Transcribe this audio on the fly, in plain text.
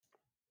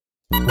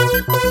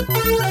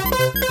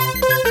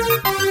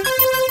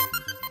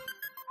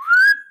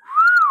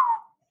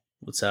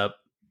What's up?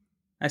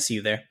 I see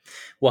you there.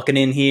 Walking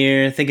in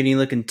here, thinking you're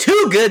looking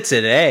too good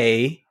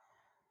today.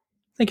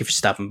 Thank you for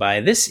stopping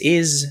by. This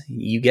is,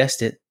 you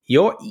guessed it,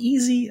 your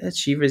Easy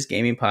Achievers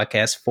Gaming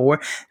Podcast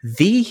for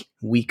the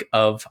week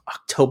of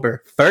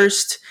October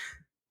 1st,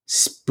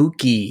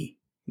 spooky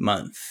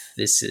month.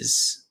 This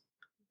is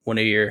one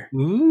of your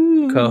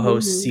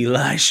co-hosts,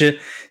 Elijah,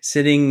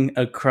 sitting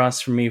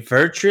across from me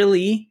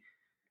virtually,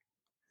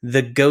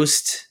 the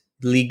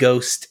ghostly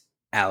ghost,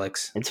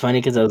 Alex. It's funny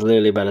because I was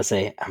literally about to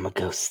say, I'm a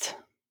ghost.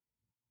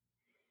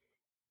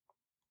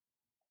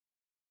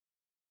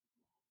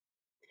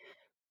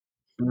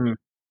 Mm.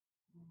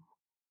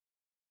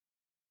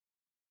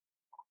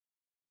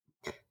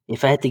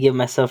 If I had to give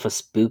myself a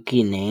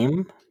spooky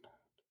name,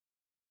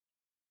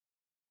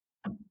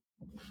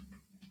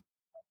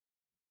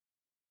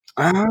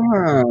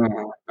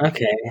 oh,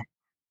 okay,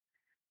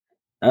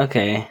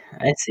 okay,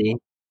 I see.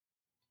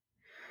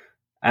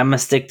 I'm gonna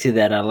stick to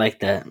that. I like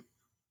that.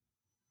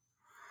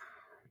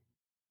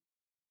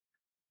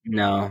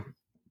 No,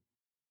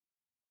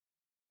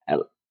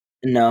 Al-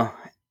 no,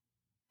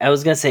 I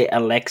was gonna say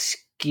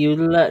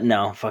Alexcula.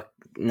 No, fuck,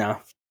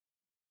 no.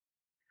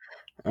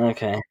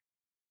 Okay,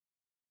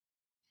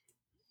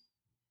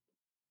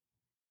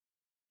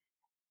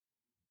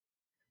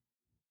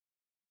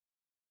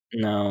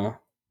 no.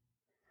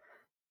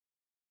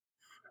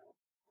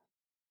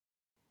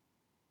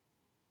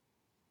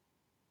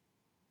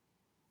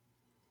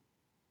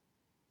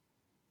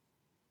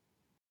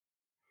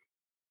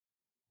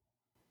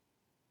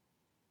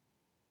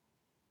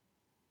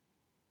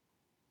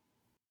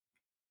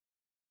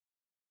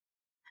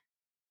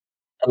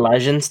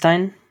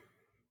 Elijahstein.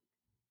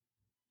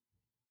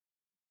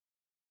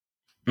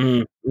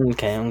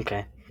 Okay,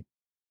 okay.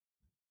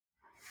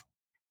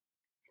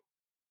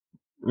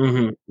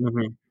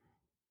 Mm-hmm.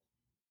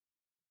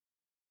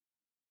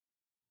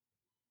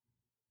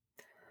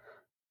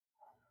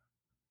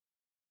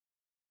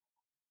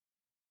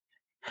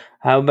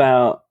 How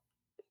about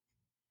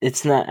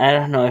it's not? I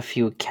don't know if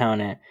you would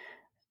count it.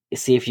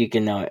 See if you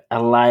can know it.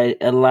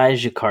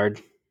 Elijah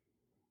card.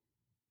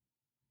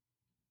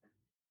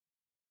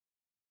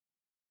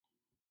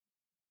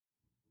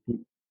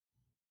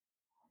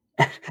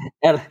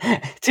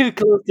 Too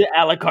close to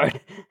Alucard.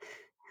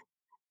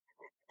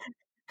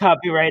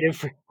 Copyrighted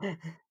for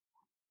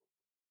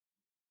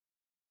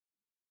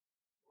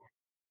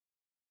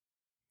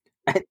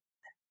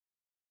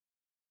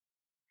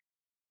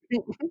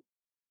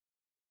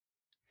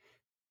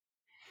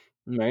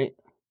right.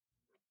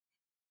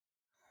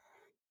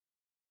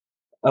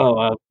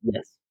 Oh,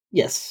 yes,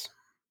 yes.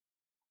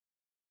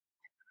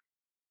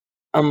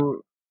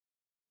 Um,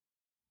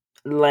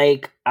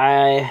 like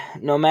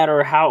no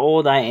matter how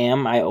old I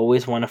am, I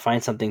always want to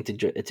find something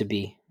to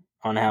be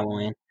on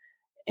Halloween,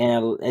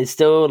 and I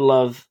still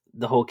love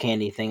the whole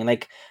candy thing.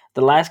 Like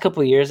the last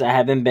couple of years, I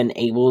haven't been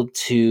able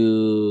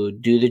to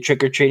do the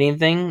trick or treating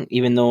thing,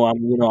 even though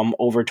I'm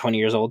over 20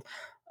 years old.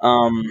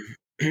 Um,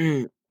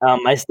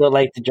 I still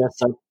like to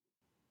dress up.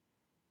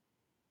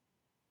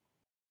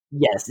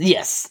 Yes,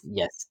 yes,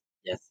 yes,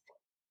 yes.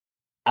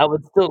 I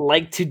would still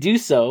like to do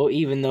so,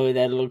 even though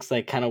that looks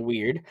like kind of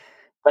weird.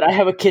 But I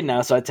have a kid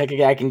now, so I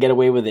technically I can get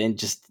away with it and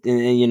just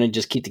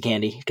keep the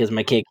candy because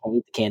my kid can't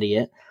eat the candy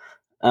yet.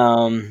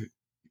 Um,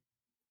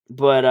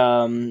 but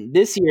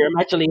this year I'm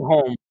actually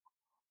home.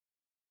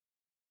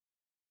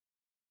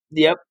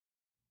 Yep.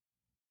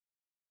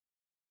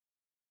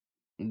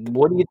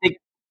 What do you think?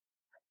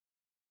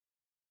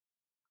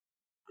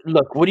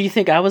 Look, what do you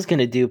think I was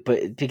gonna do?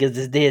 But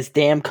because this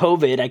damn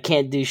COVID, I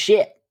can't do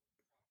shit.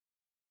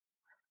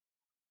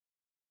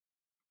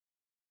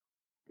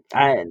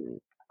 I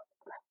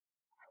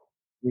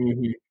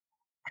mhm.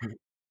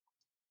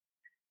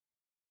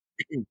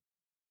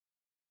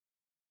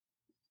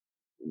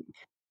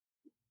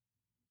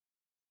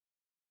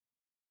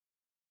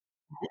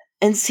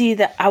 And see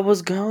that I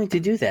was going to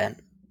do that.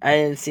 I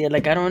didn't see it.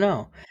 Like I don't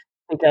know.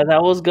 Because I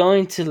was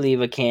going to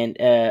leave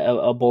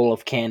a bowl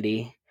of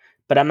candy,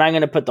 but I'm not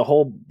gonna put the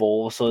whole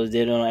bowl so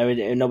they don't nobody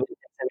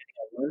gets everything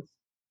at once.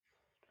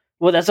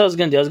 Well, that's what I was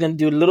gonna do. I was gonna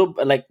do a little,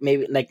 like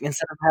maybe like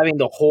instead of having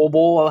the whole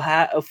bowl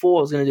full,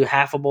 I was gonna do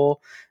half a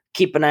bowl.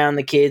 Keep an eye on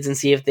the kids and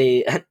see if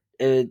they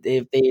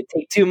if they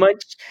take too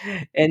much,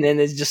 and then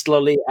it's just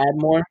slowly add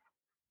more.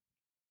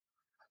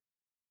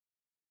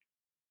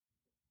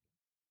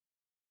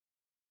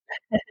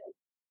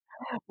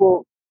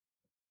 Well,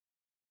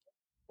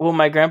 Well,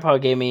 my grandpa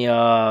gave me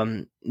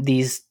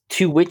these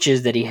two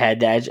witches that he had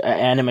that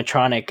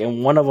animatronic,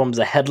 and one of them's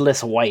a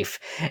headless wife,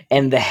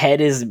 and the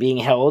head is being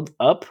held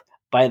up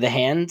by the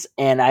hands,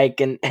 and I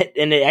can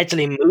and it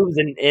actually moves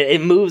and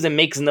it moves and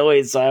makes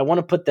noise. So I want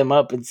to put them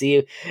up and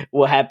see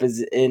what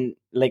happens in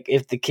like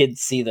if the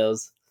kids see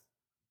those.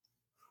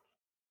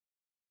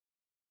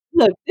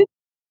 Look,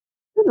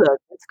 look,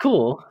 it's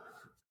cool.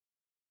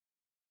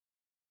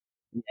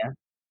 Yeah.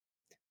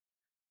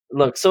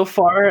 Look, so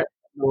far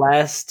the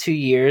last 2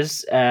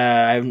 years,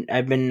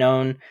 I've been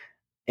known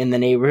in the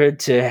neighborhood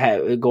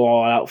to go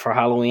all out for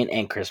Halloween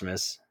and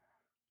Christmas.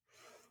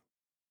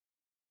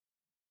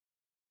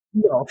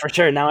 No, for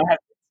sure. Now I have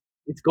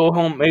to go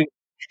home.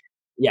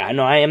 Yeah,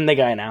 no, I am the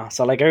guy now.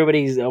 So like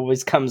everybody's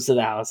always comes to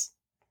the house.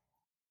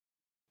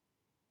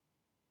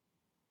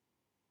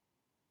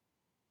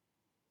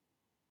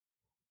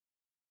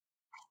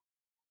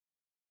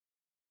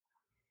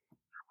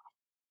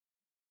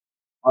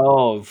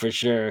 Oh, for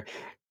sure.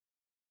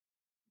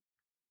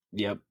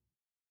 Yep.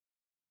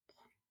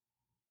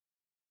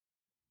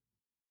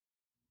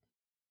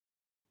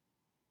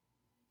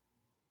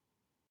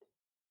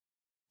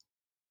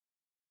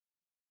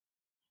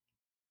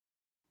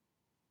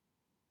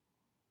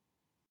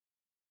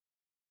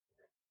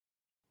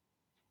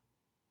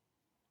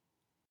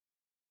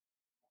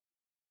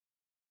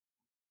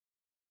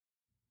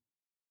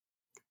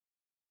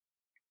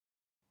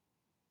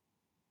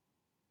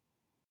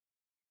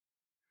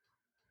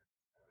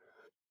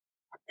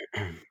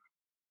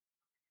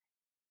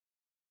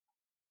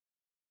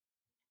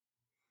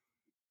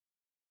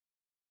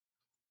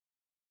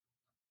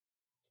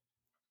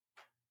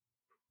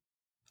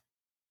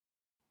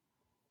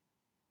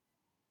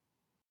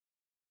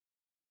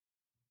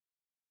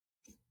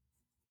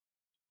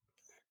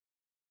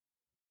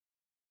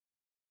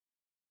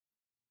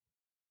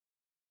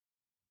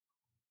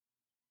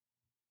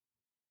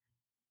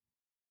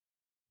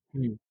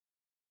 Mm,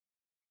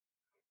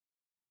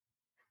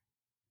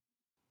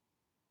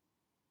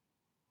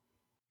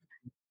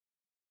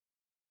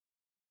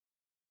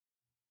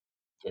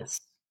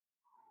 yes.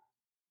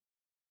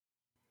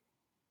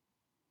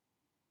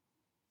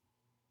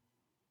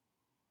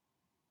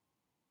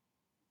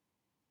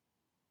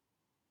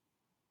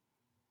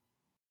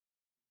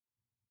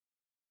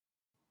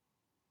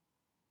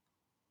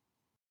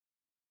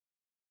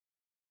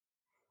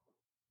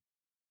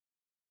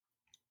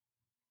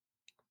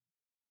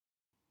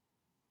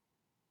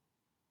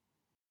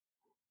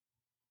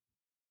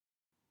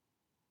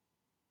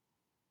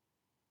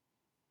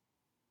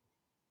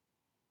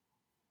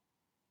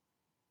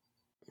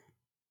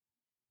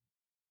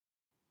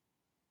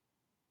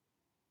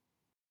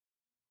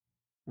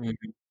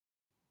 Mhm.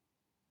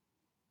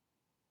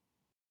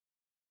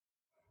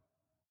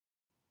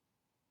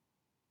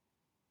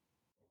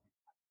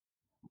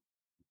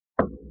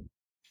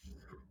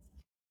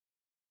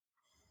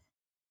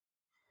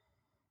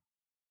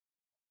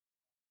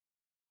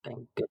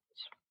 Thank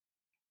goodness.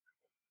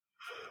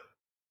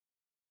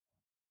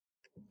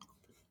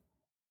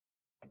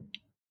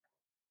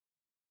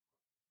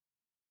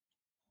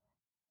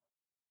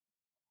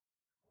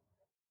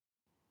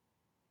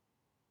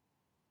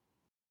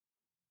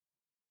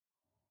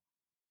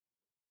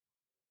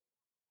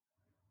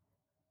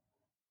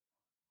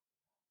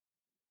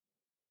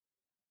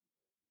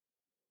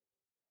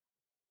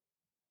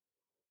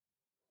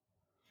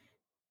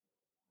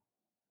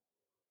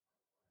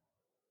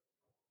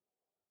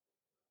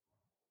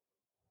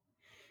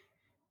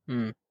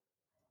 Mm.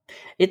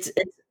 It's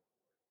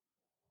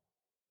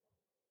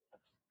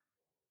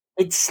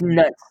it's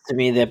nuts to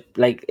me that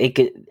like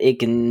it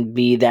can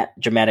be that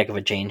dramatic of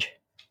a change.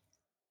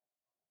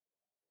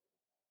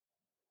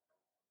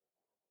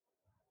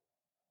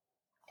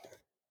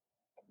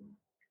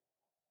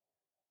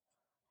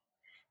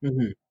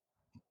 Hmm.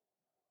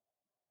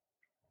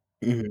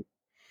 Hmm.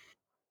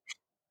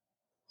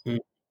 Mm.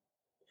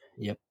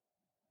 Yep.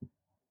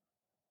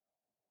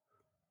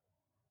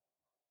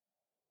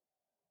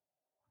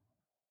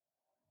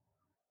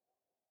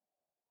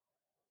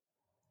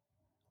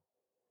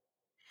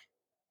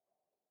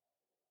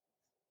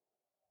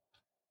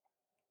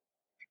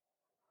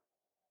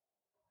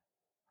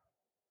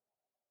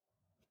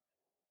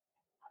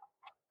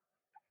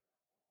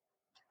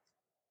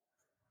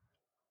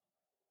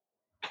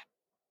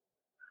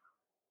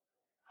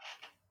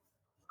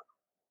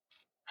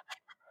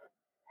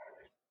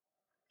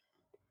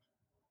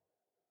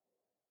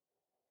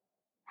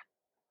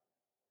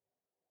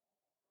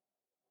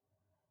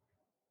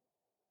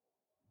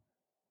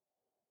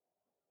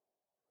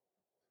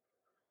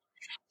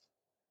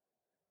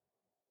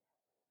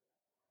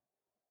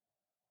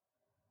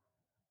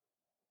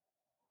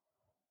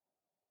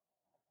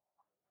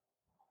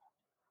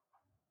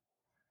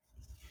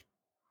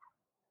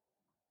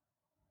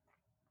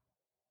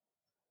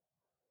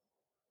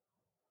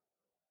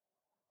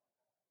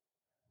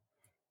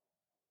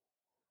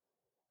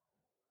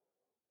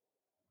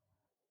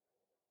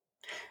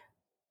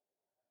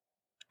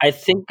 I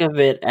think of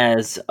it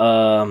as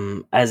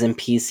in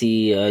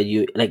PC,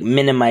 you like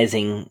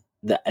minimizing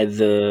the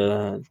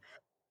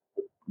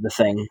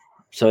thing.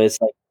 So it's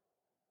like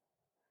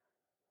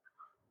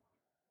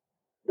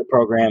the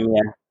program,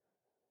 yeah.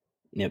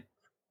 Yep.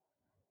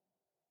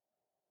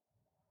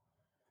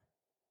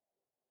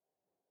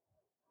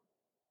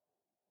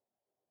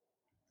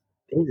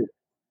 Is it?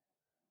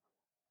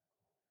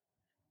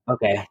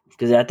 Okay,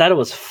 because I thought it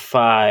was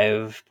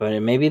 5,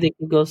 but maybe they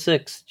could go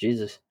 6.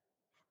 Jesus,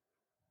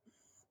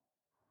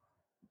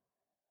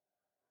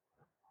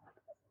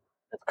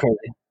 that's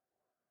crazy.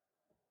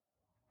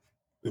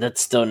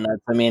 That's still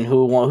nuts. I mean,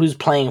 who's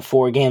playing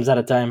 4 games at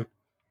a time?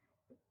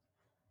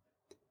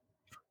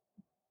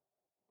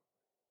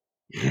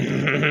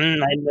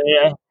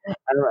 I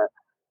don't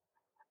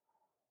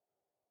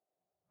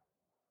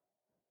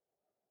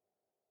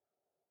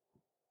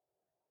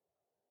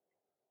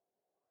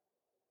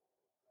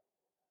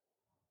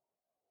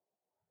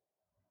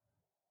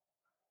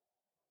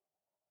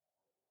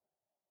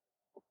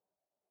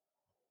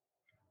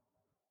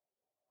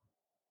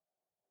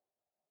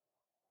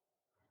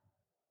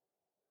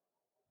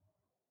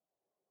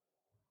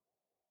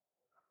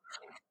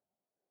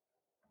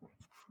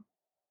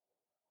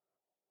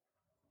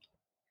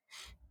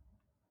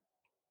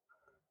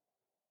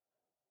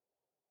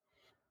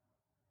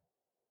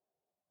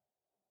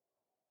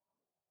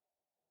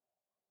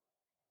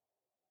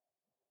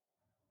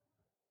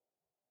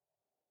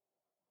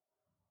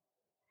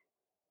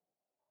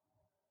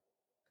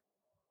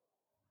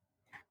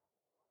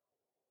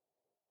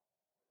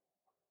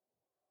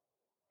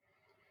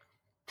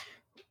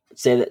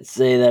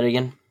say that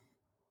again.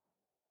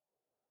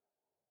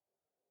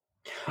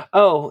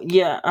 Oh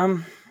yeah.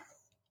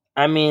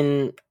 I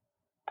mean,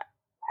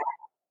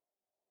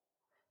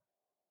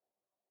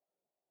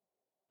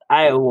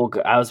 I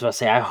was about to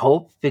say I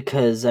hope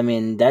because I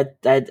mean that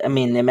I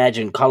mean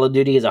imagine Call of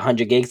Duty is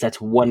 100 gigs.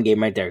 That's one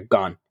game right there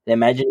gone.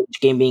 Imagine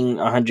each game being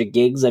 100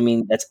 gigs. I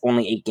mean that's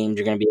only 8 games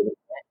you're gonna be able.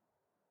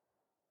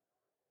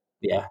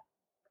 Yeah.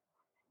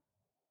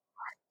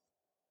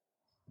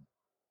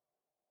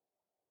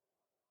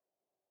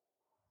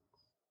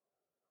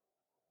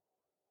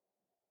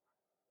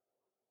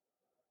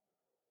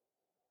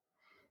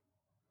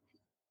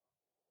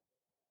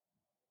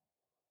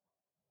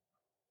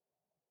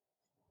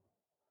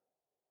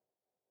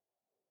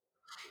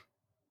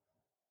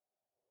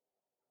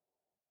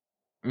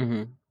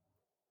 Hmm.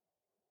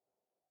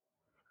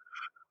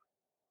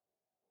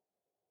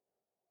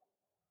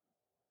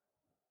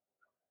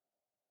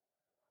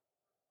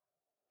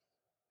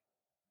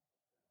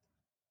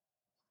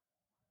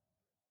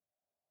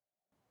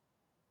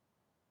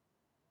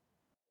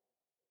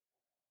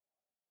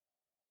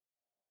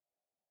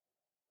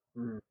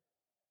 Hmm.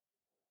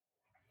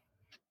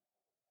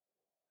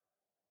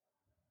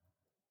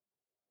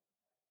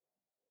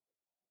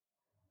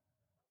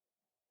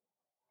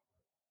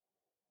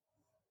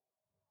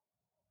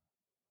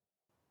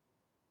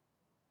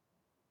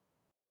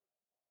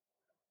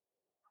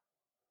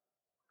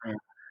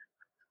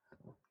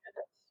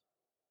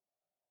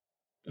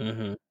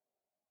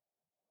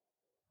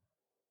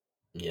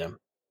 Yeah.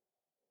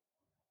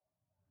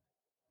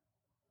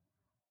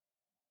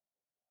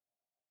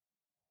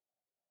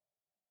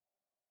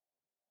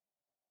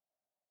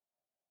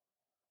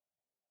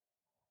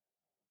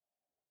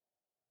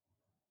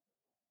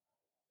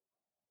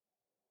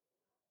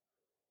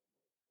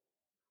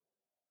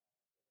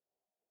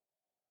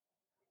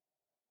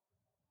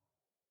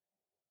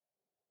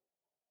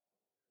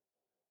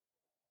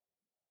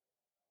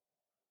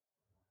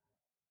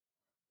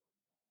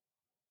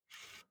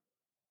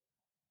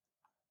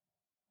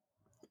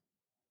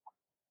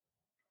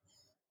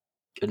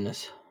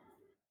 Goodness.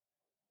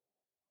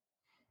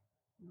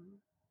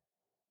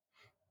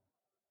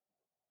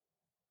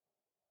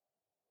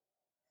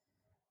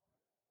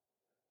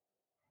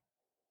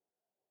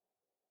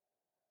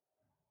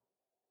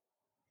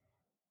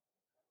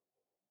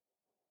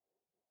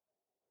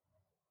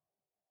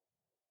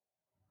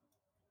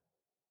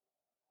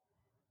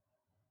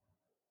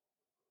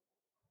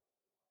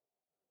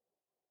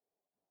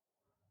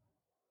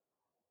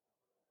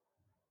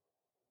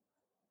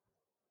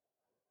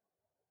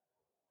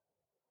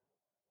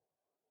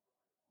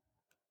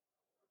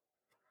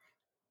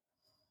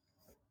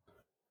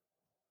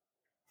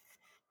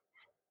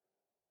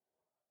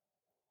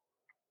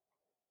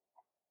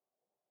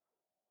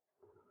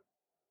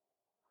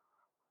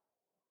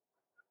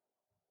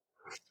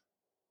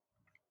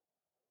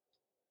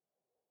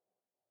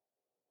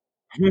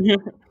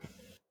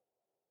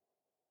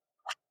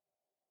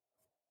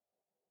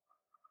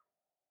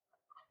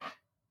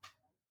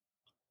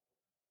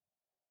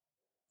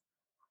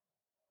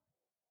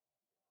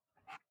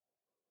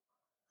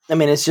 I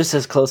mean, it's just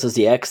as close as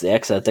the X. The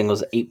X, I think,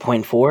 was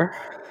 8.4,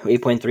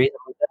 8.3.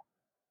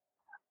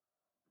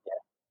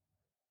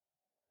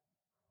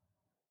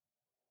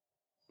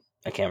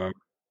 I can't remember.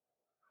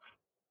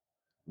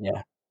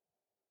 Yeah.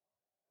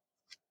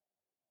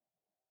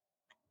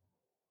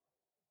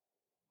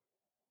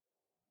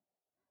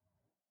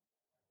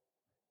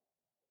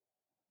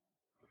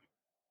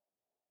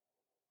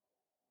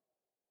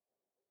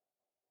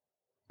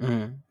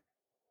 Mhm.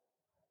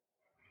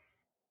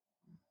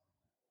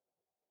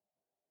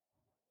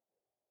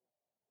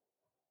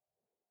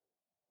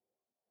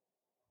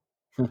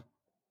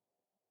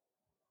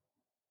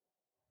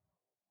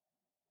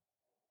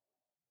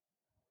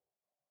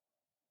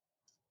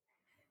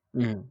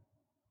 Mhm.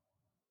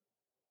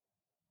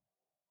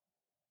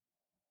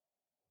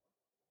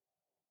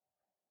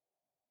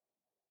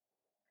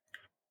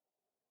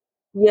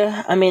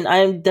 Yeah, I mean,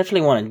 I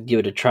definitely want to give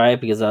it a try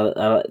because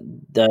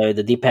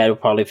the D pad will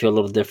probably feel a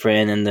little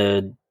different, and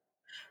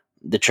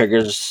the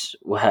triggers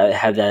will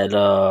have that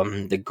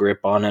the grip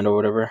on it or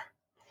whatever.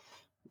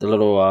 The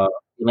little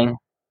feeling.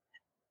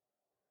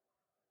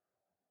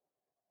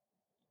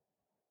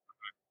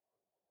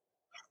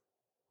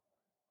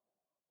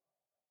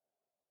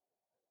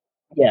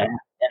 Yeah,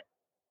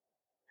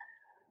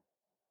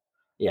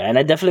 yeah, and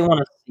I definitely want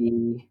to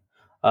see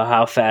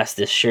how fast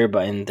this share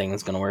button thing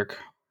is gonna work.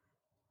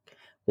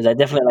 Because I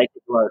definitely like to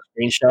do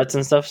screenshots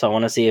and stuff. So I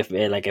want to see if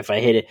like if I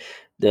hit it,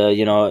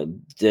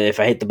 if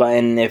I hit the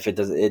button, if it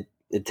does it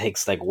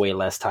takes like way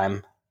less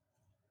time.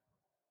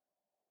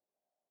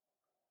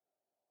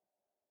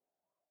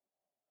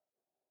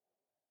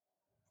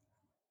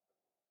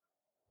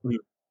 Mm.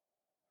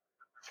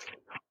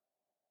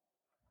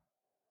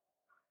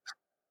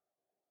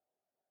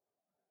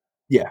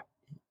 Yeah,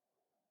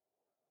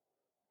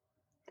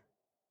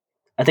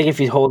 I think if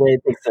you hold it,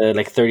 it takes a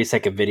like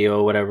 30-second video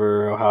or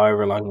whatever, or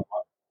however long you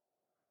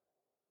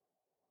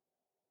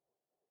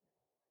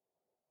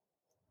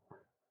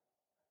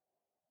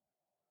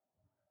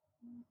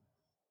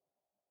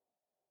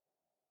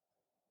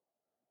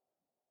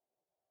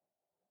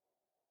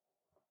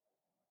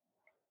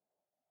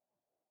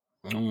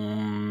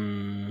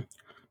want.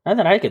 Not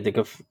that I can think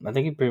of. I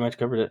think you pretty much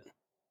covered it.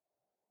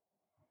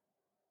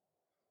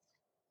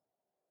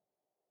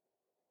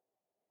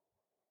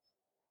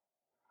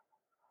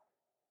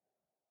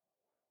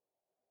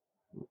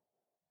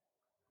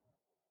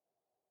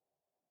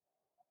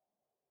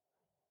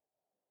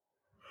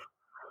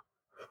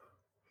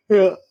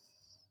 Yeah.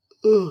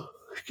 Ugh,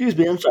 excuse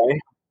me. I'm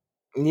sorry.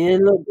 Yeah, a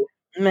little bit.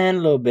 Man, a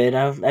little bit.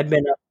 I've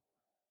been up.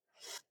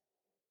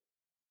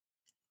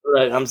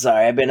 Look, I'm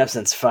sorry. I've been up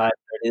since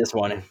 5:30 this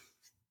morning.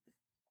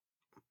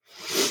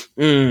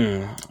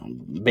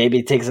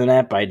 Baby takes a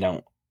nap. I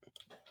don't.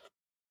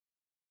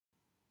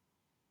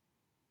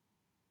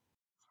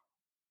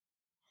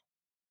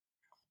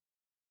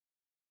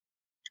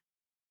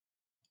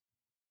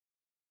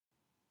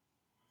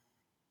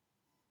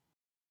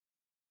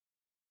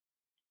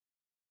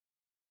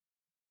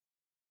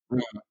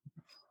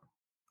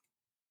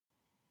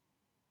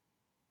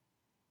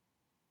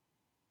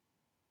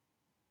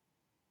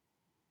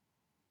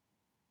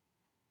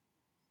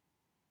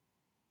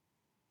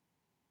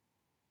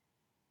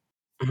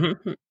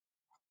 Mhm.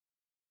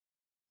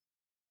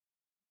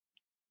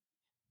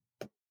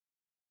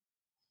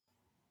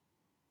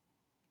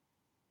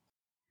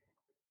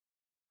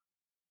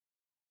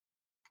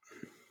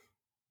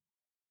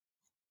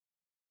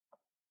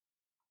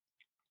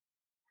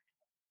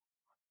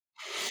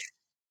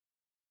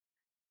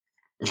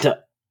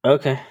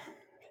 Okay.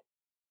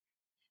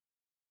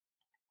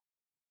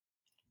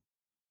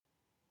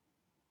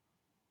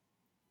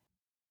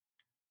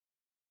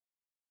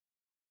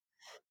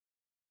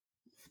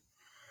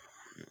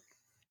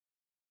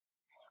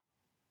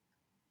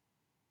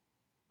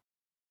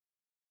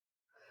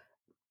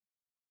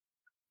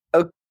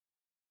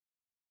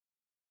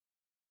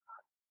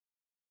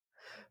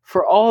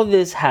 For all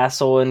this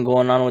hassle and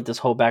going on with this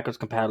whole backwards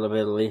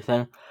compatibility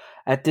thing,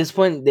 at this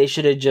point they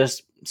should have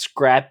just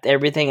scrapped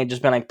everything and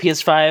just been like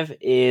PS5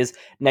 is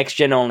next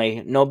gen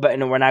only. No, but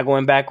no, we're not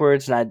going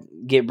backwards. Not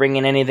get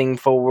bringing anything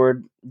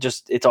forward.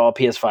 Just it's all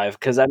PS5.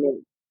 Because I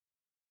mean,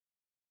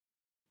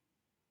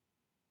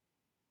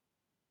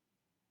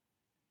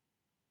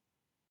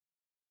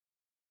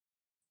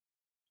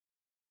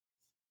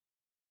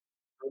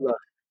 look,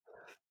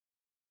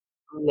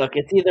 look,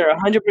 it's either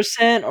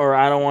 100% or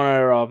I don't want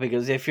it at all.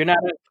 Because if you're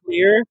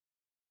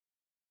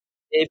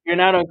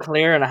not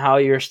unclear on how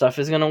your stuff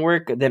is gonna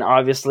work, then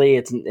obviously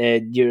it's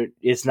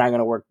not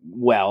gonna work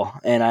well.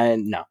 And I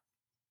no,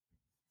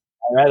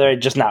 I'd rather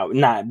just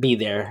not be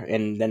there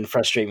and then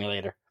frustrate me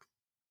later.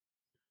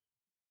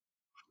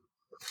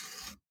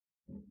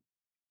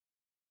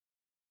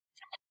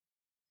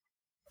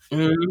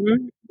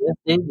 Mhm. Yes,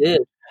 they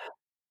did.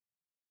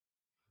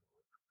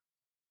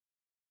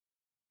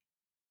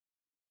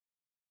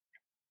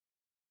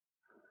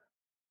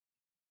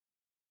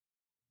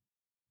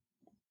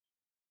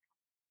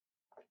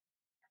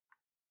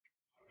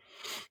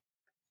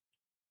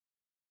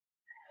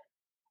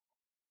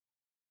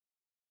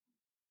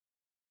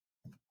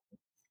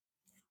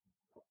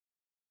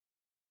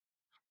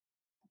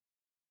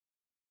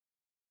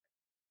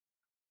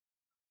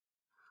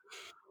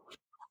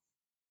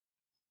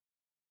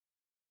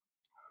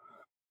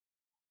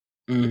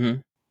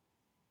 Mhm.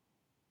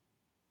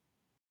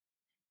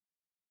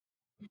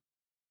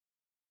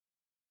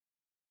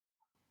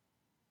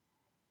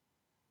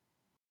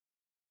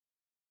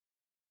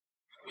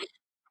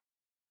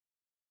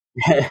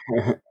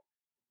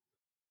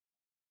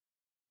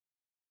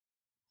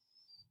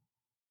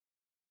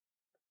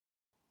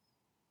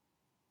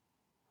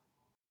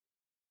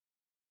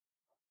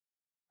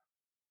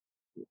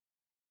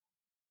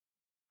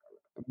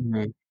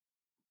 Mhm.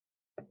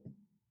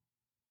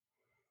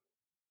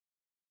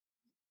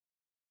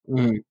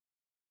 Mhm.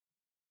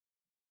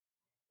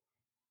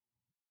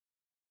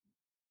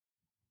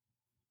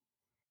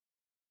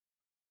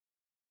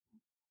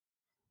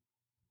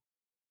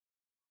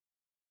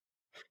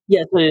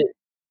 Yeah, so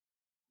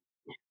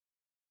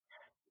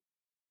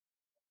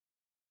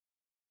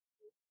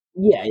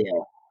Yeah,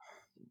 yeah.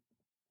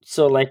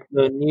 So, like,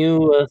 the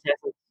new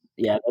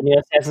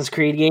Assassin's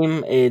Creed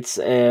game, it's,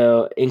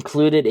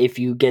 included if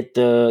you get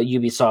the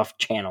Ubisoft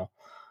channel.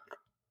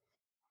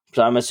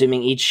 So, I'm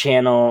assuming each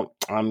channel,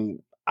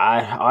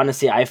 I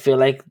honestly, I feel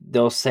like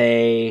they'll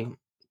say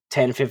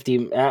 10,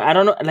 50. I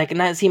don't know, like,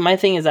 not see, my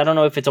thing is I don't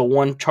know if it's a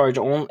one charge,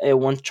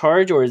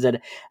 or is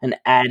it an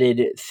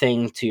added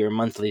thing to your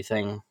monthly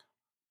thing?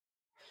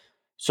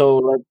 So,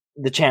 like,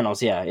 the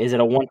channels, yeah. Is it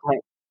a one time?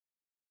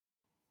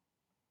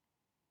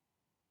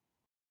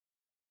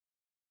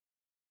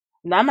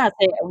 No, I'm not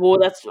saying. Well,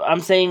 that's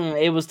I'm saying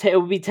it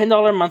would be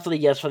 $10 monthly,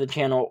 yes, for the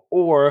channel,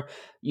 or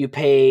you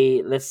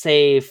pay, let's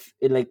say,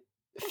 like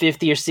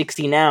 50 or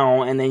 60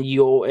 now, and then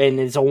and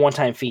it's a one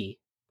time fee.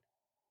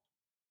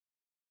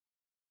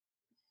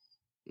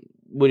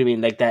 What do you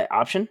mean, like that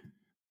option?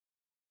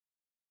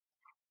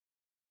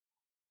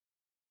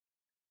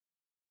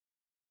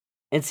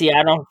 And see,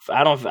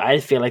 I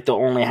feel like they'll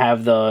only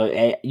have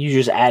you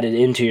just add it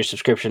into your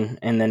subscription,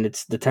 and then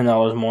it's the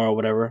 $10 more or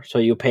whatever. So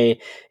you pay,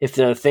 if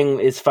the thing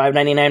is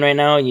 $5.99 right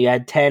now, you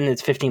add 10,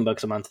 it's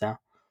 $15 a month now.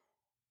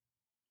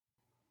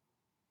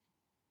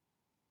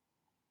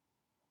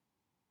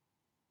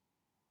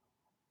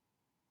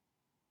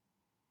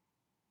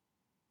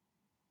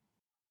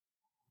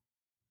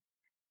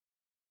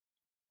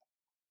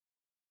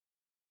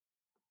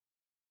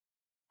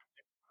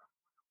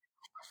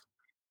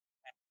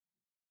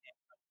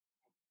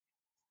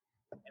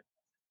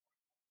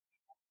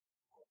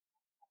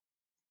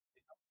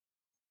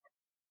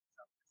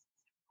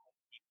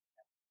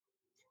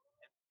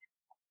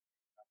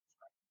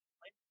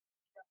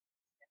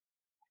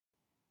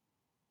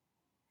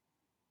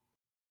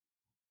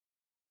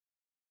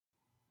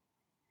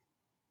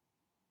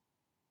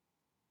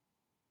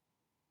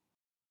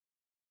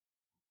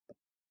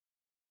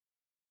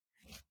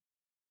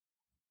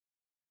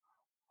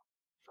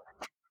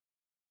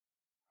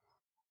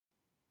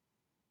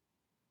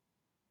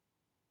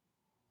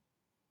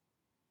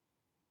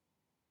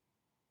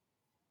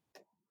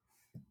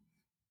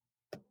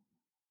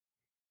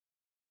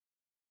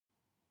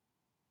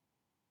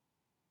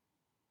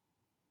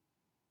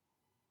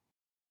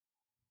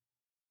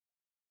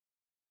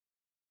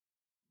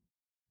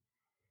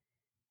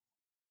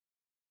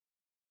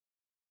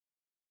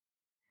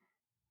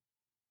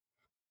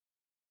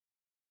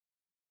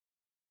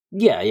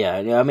 Yeah, yeah,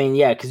 yeah. I mean,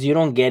 yeah, because you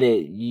don't get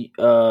it. You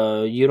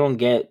don't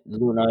get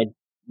Luna.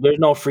 There's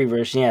no free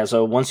version. Yeah,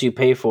 so once you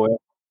pay for it,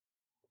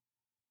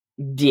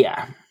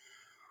 yeah.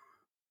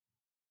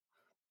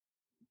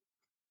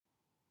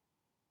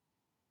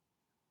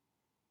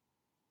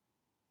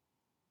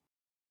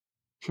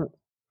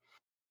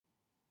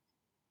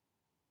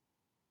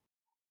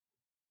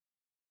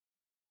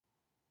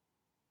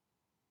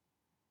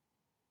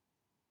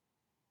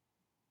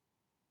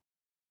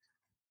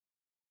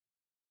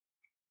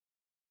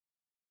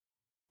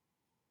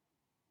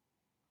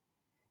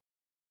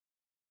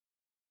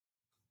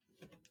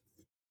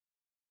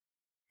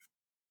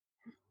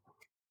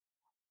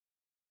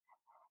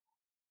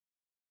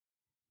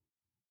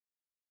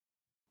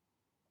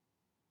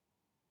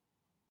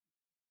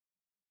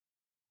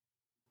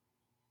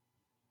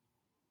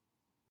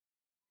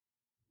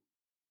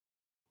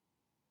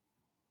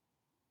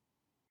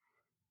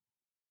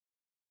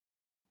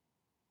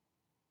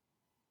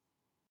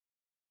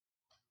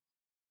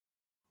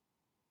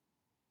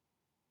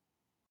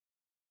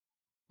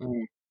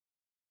 Mm,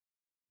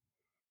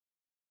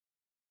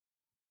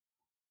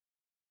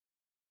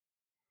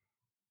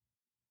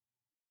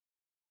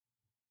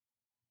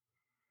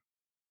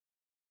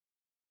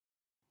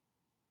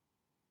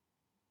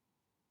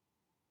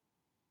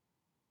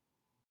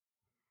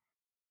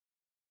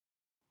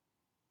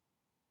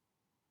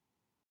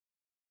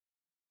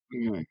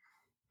 mm.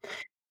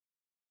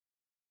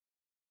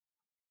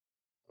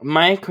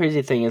 My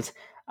crazy thing is,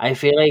 I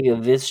feel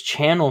like this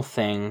channel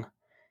thing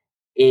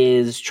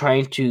is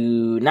trying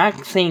to,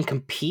 not saying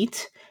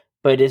compete,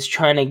 but is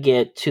trying to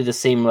get to the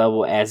same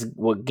level as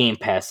what Game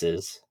Pass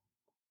is.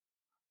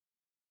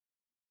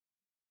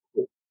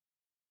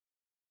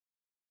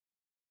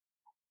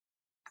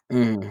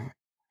 Mm,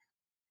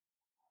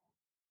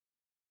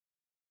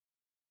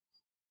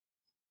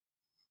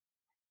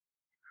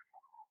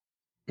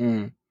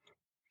 mm,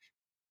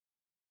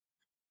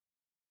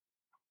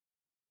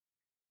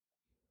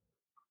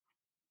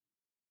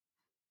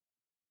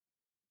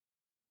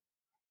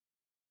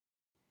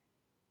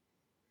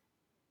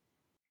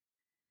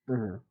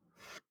 mm.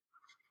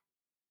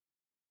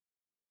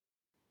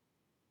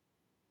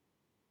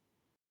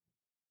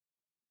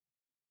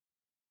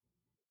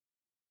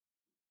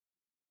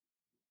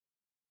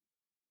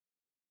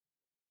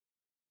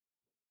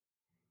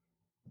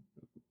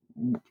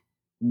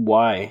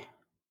 Why?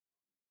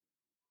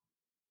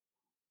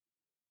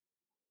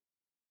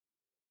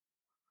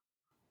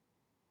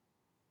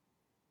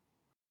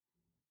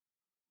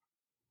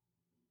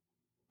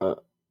 Uh,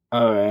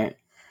 all right.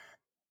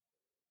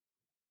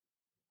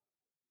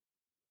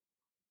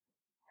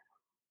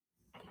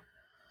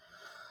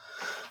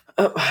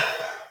 Oh.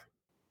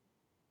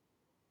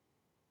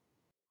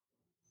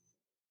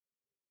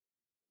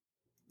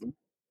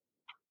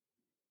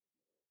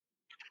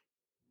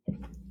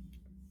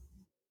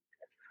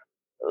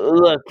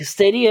 Look,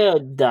 Stadia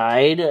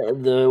died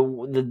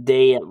the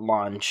day it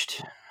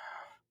launched.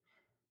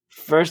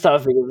 First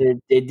off,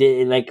 it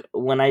did like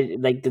when I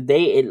like the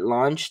day it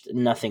launched,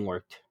 nothing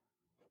worked.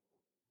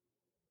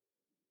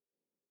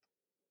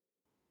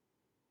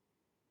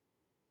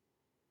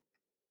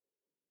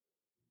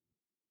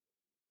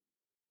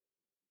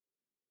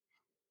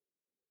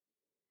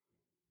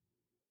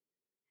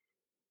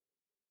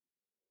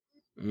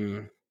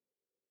 Mm,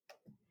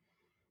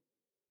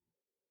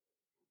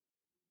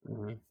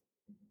 mhm,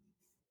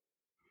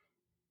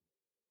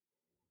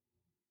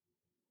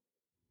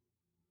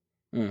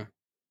 mm.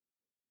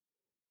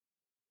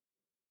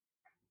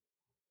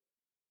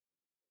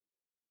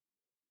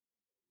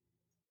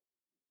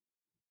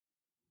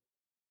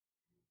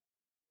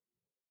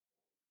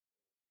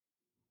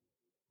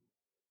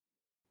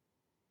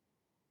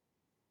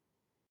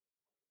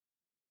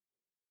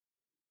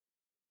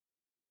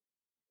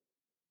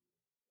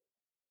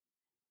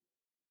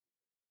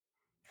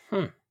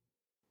 Hmm.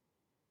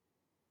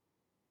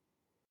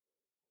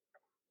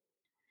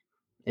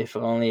 If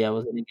only I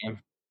was in the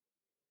game.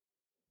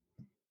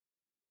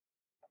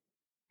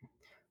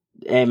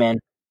 Hey man,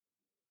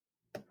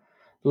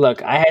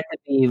 look, I had to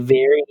be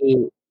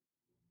very.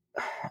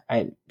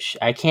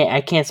 I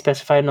can't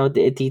specify no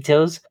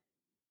details.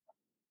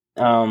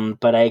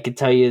 But I could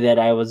tell you that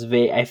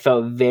I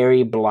felt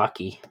very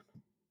blocky.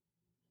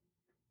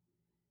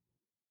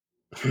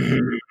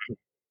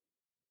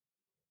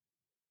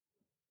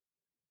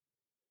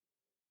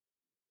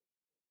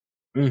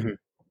 Mhm.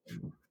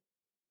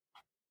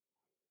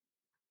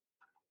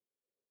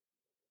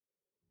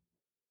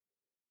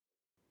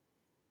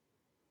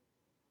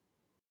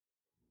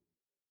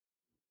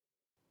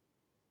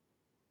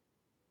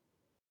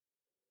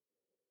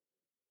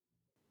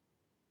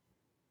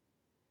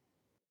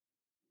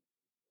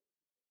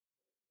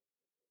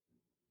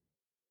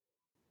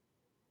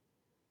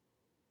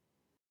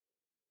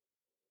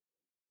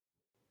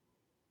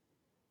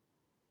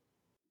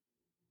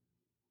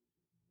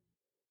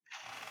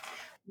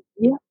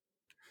 Yeah.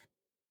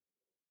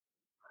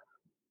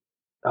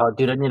 Oh,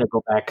 dude, I need to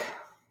go back.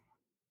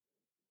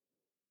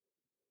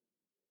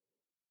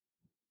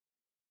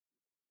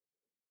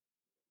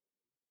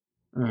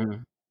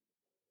 Mhm.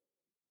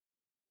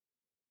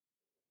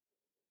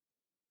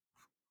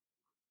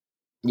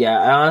 Yeah,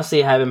 I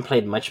honestly haven't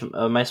played much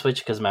of my Switch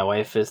because my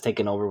wife is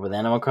taking over with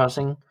Animal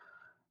Crossing.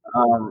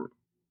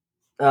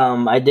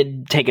 Um, I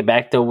did take it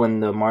back though when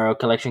the Mario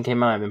collection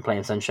came out. I've been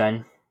playing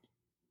Sunshine.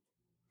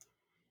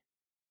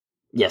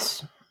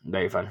 Yes,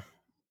 very fun.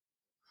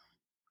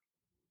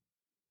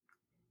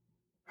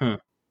 Hmm.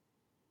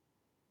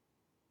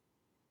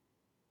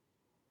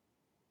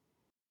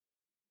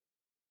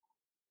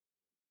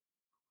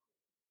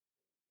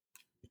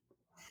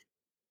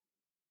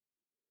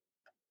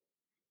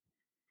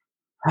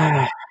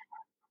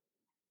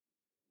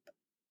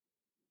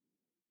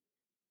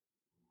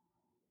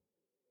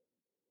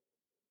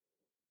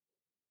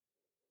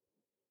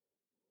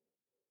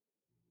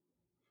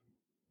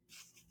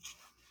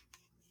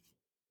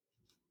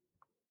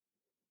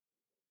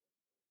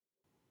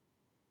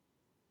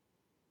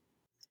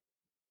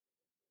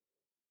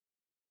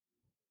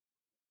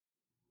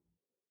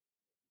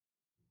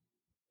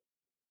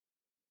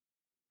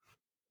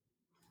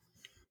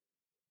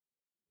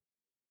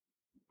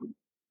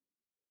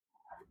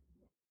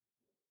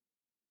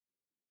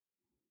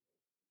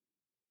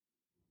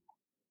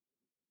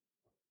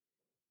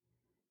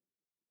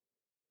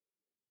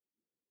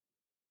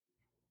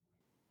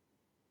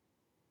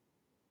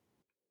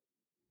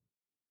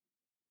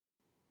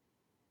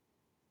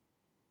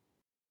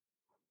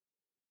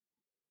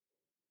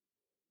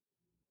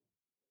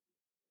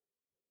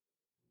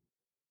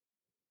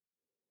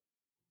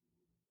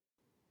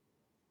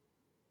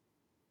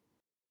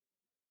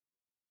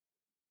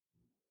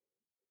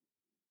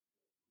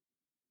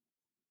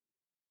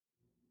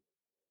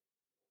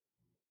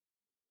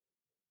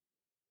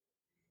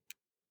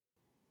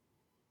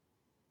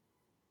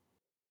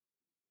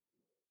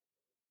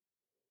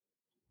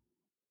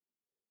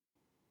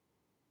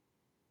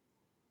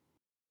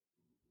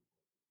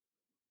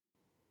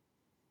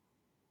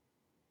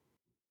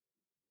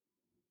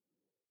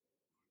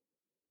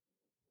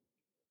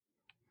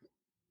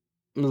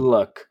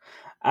 Look,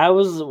 I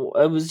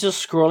was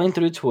just scrolling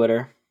through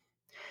Twitter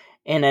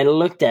and I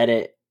looked at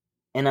it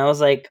and I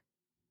was like,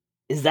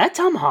 "Is that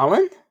Tom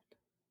Holland?"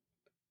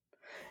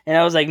 And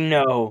I was like,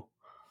 "No."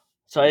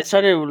 So I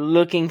started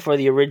looking for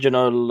the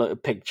original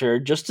picture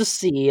just to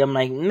see. I'm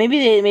like, maybe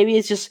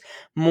it's just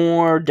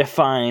more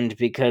defined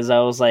because I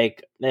was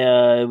like,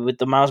 with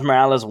the Miles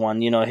Morales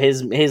one,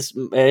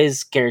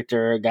 his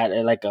character got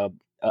like a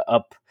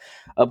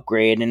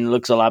upgrade and it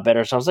looks a lot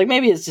better. So I was like,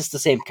 maybe it's just the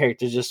same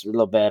character, just a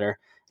little better.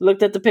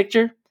 Looked at the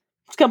picture,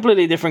 it's a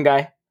completely different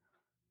guy.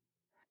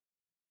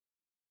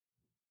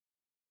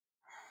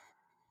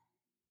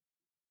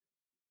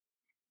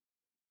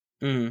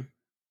 Mm.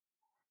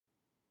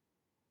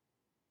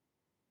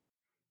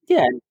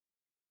 Yeah.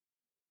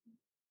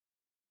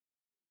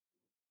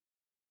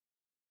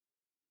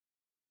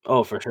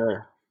 Oh, for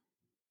sure.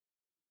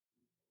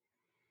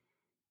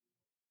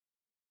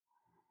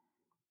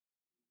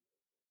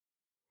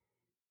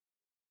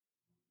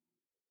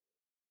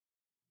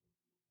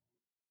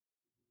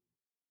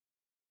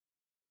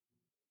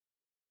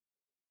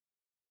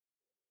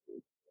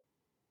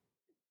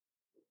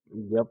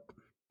 Yep.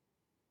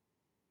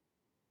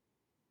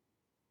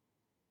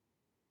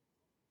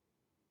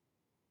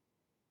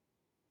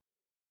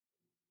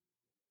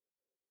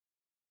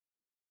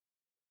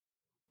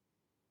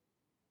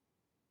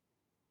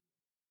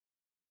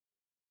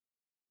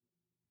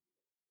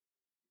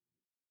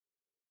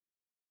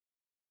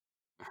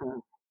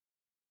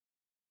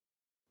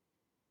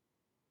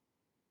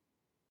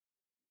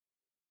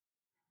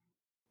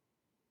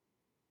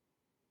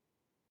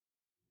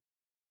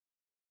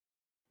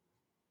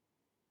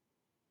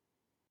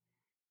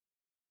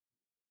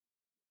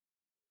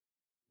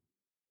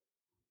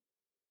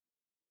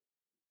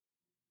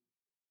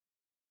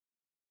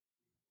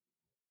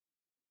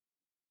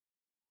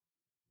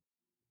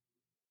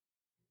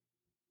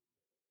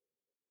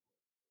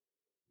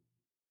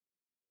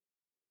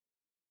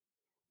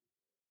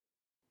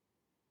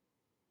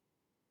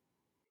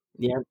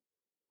 Yep.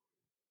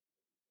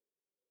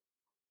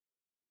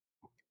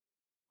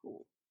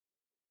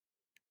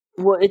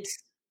 Well,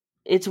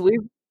 it's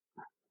weird.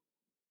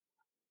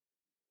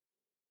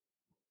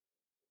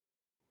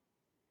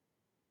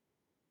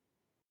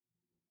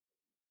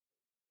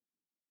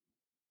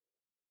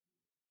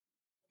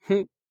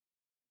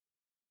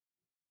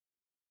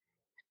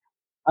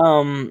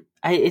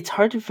 It's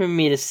hard for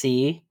me to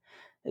see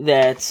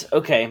that.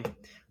 Okay,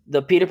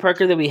 the Peter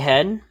Parker that we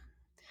had,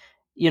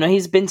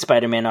 he's been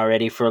Spider Man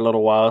already for a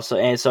little while, so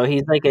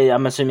he's like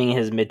I'm assuming in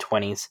his mid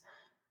 20s.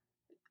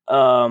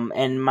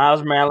 And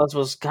Miles Morales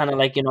was kind of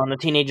like on the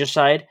teenager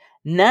side.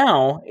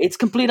 Now it's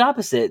complete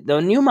opposite.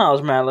 The new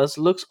Miles Morales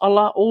looks a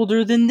lot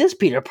older than this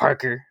Peter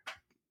Parker.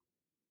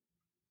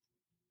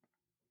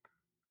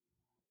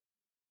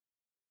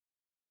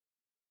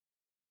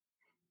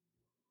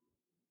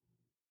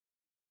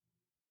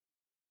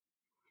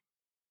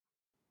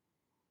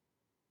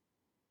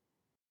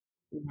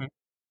 Mhm.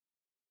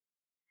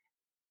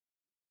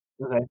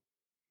 Okay.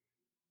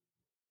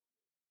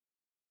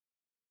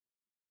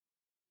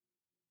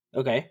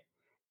 Okay.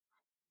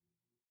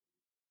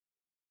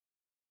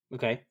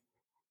 Okay.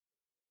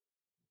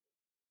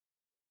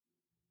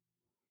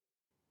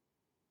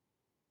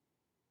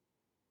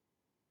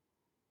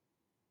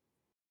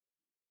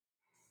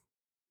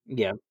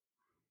 Yeah.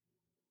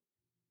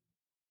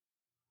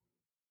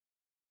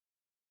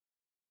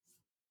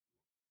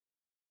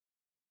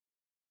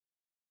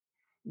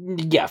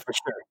 Yeah, for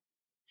sure.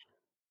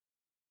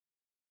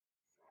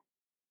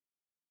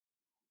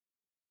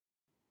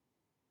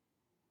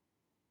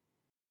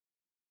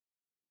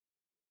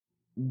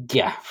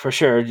 Yeah, for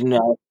sure.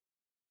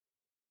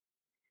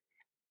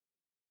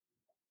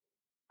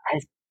 I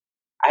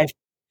I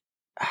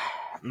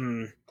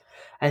mm,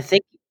 I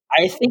think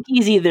I think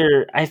he's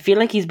either. I feel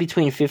like he's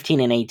between 15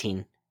 and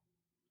 18.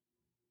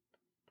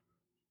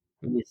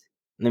 Let me,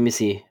 let me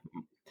see.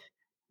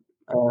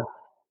 Uh,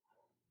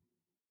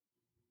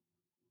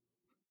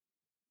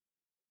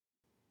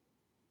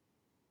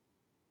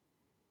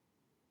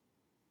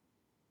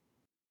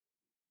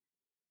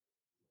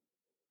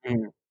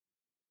 mm,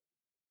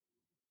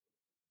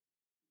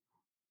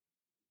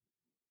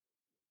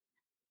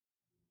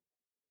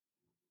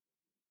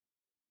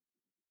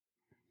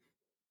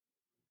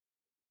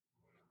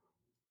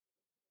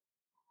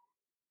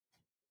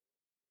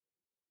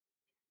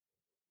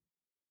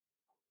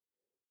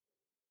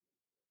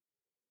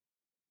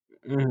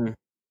 mhm.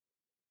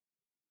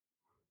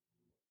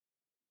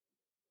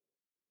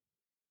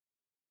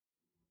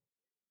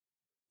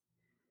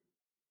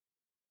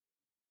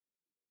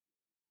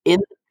 In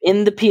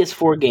in the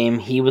PS4 game,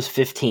 he was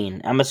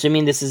 15. I'm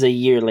assuming this is a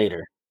year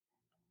later.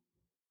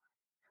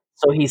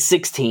 So he's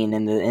 16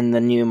 in the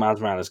new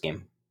Miles Morales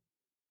game.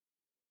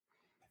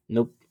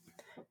 Nope.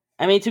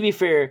 I mean, to be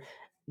fair,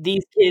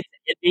 these kids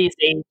at these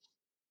age,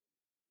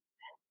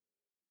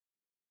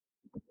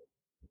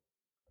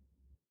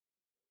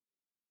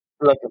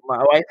 look,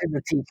 my wife is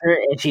a teacher,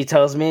 and she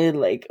tells me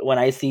like when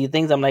I see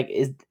things, I'm like,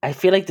 I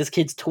feel like this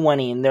kid's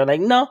 20, and they're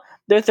like, no,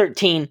 they're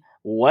 13.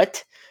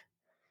 What?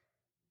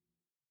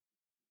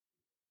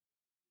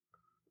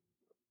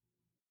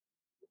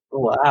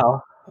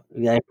 Wow.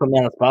 Yeah, you put me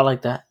on the spot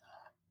like that.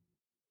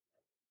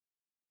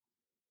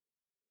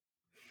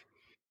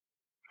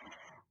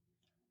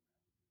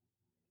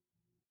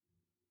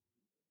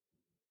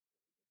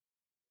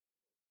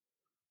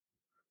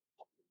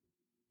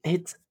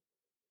 It's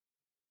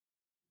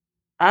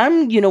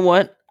you know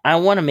what? I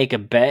want to make a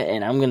bet,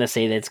 and I'm gonna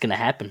say that it's gonna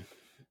happen.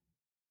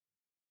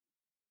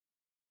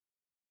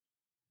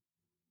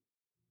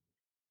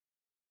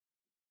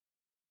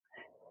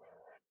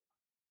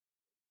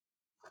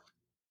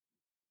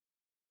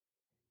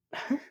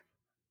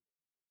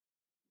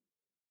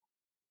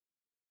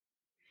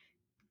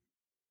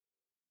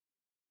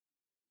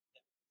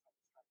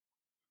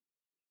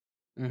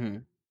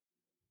 Hmm.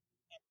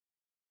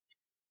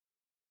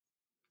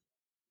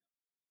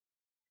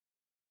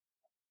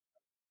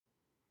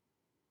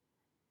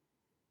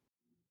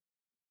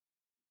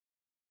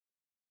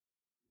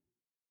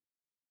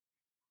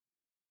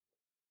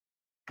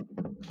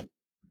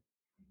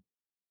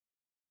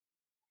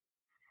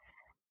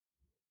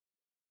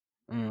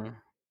 Mm.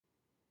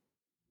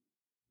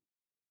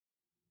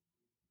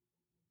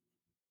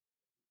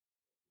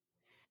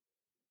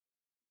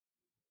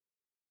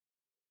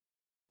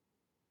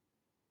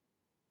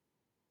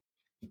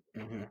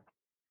 Mhm.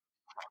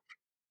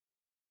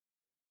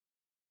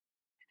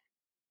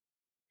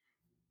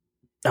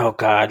 Oh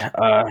God.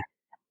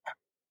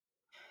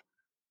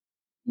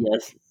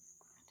 Yes.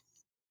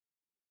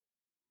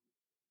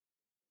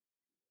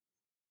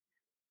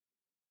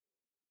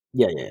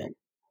 Yeah, yeah, yeah.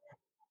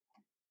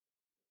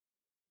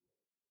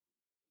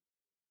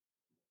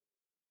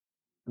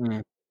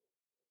 Mm.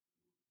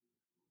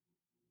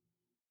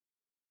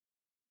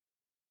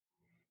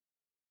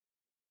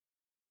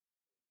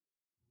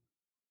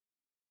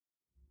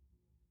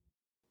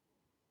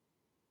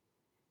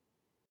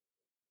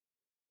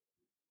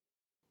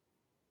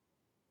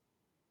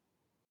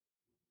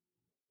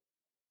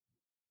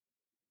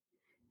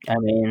 I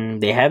mean,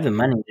 they have the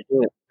money to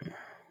do it.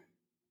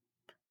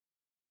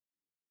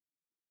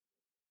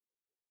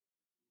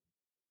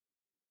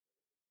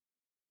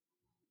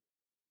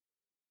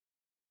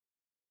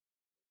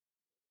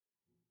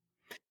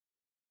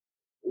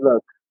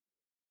 Look,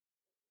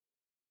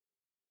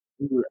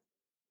 l-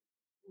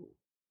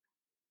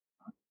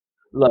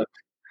 look,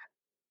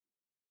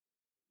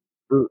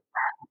 l-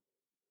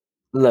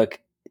 look.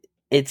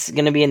 It's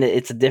gonna be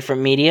it's a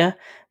different media,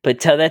 but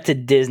tell that to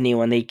Disney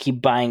when they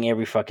keep buying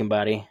every fucking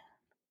body.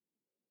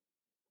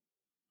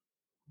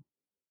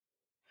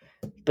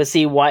 But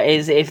see, why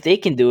is if they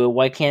can do it,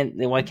 why can't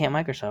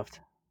Microsoft?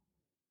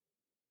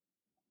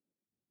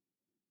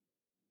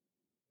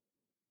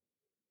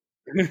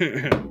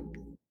 I'm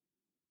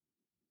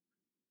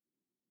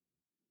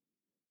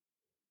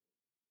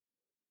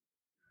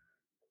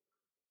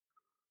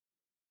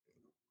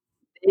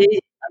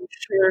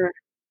sure.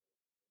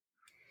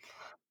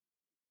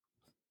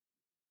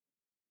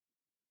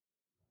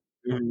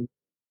 Mhm.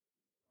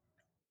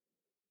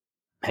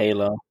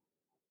 Halo.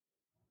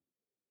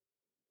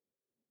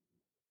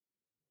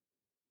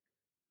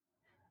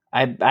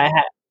 I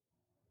ha-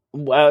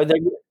 well,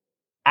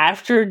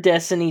 after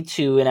Destiny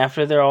 2 and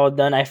after they're all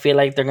done, I feel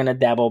like they're gonna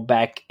dabble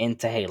back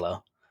into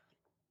Halo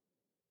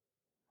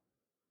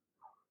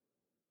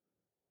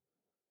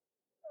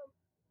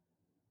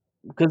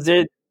because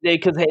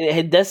because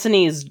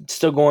Destiny is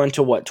still going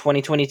to what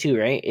 2022,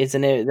 right?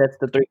 Isn't it? That's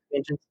the three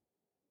expansions.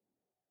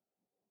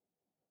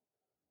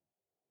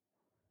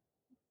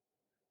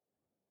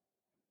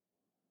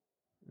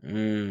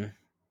 Mm.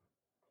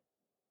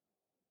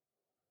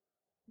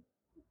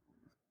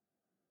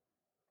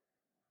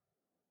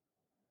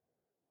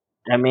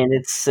 I mean,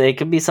 it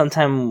could be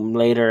sometime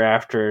later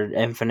after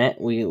Infinite.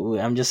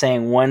 I'm just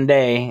saying, one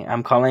day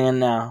I'm calling in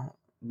now.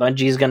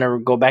 Bungie's gonna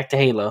go back to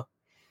Halo.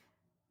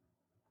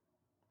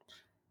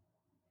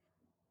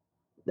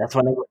 That's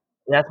when it.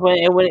 That's when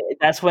it.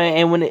 That's when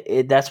and when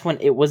it. That's when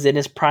it was in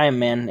its prime,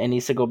 man. It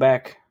needs to go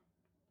back.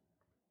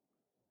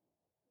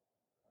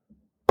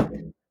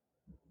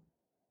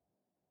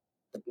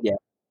 Yeah,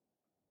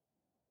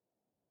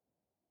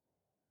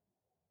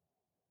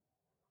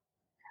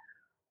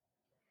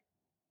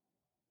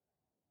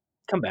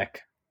 come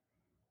back.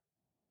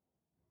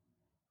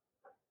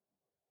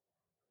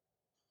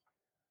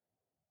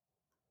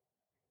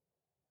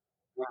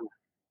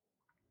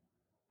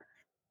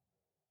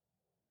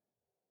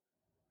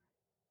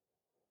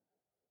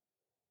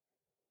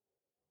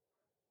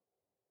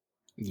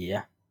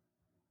 Yeah.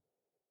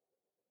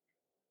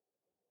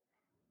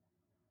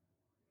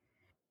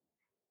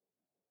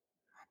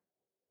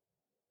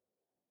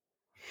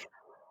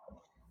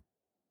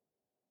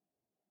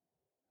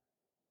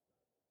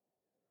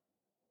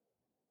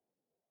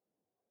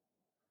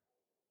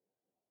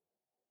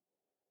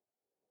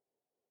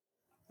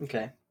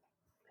 Okay.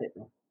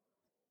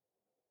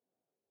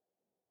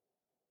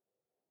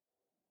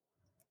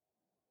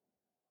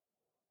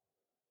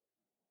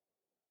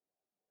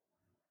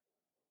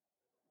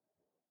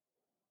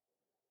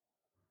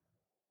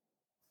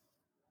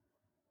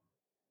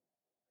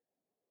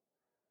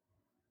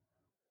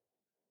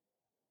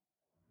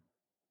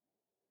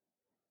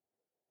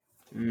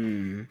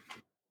 Mm.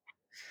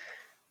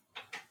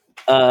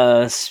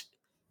 Uh, s-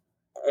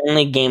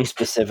 Only game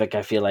specific.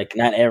 I feel like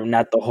not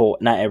the whole,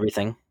 not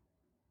everything.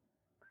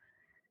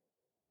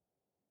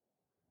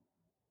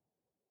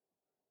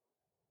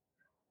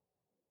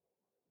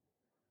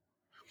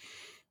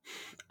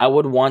 I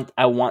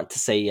want to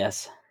say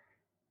yes.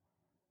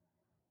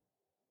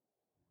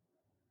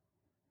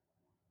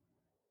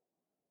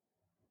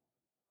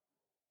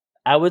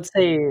 I would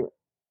say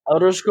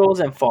Elder Scrolls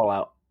and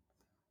Fallout.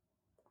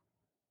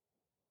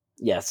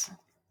 Yes.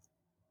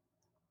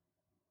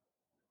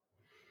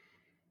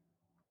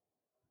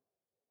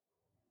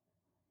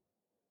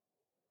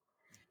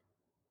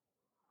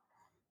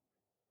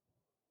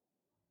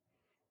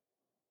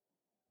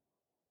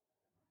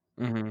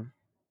 Mm-hmm.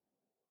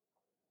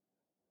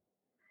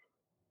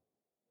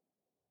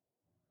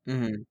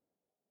 Mm-hmm.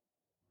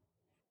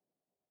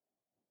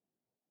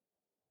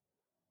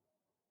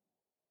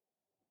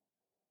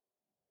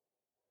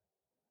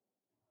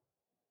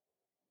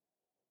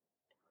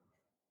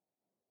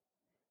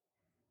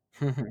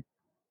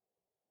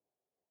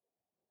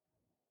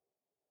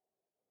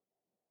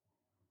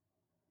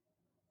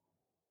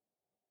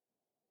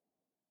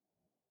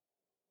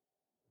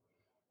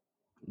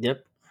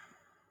 Yep.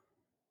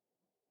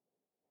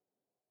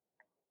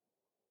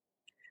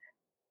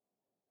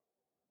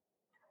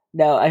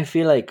 Now I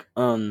feel like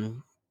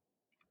mm,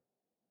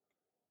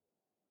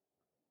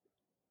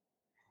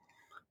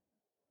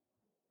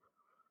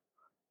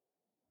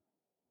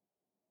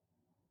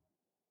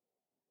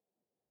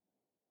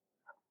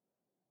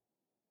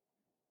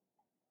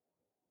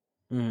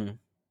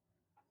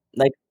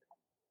 like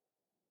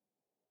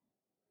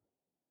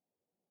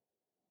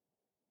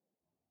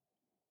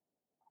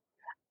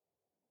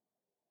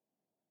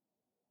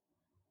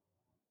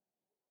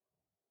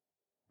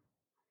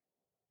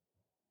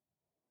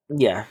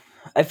yeah,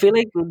 I feel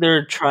like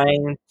they're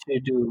trying to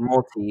do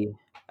multi.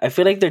 I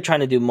feel like they're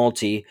trying to do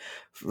multi,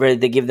 where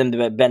they give them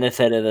the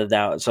benefit of the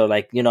doubt. So,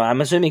 like,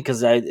 I'm assuming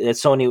because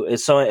it's Sony,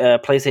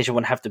 PlayStation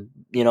wouldn't have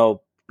to,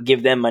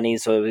 give them money.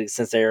 So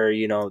since they're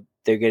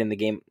getting the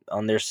game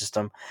on their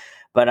system,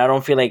 but I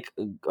don't feel like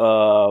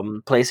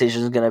PlayStation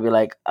is gonna be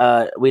like,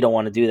 we don't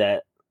want to do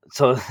that.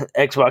 So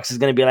Xbox is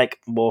gonna be like,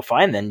 well,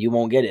 fine then, you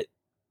won't get it,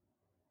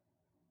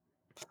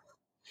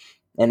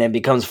 and it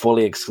becomes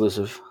fully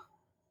exclusive.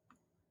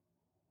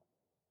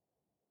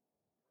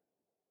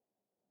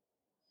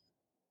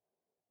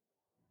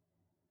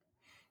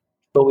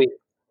 But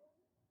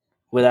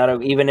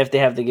even if they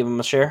have to give them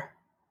a share.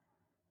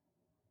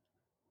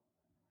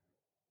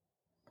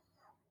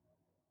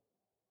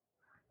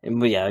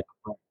 But yeah,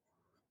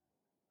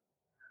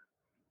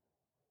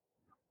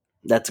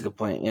 that's a good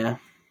point. Yeah,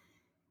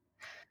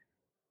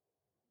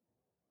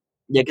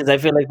 yeah, because I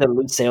feel like they'll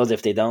lose sales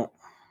if they don't,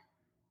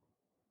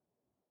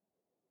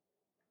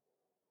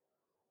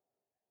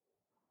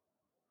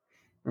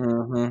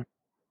 hmm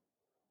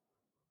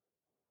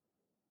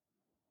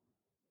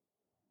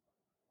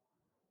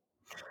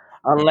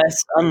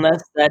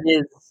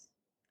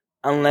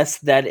unless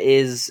that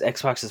is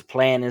Xbox's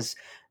plan is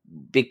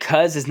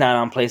because it's not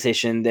on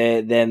PlayStation,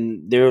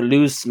 then they'll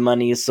lose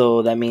money.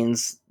 So that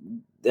means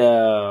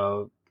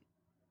uh,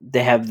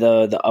 they have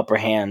the upper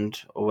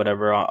hand or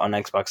whatever on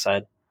Xbox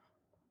side.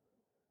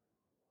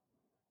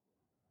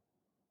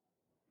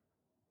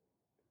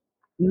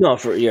 No,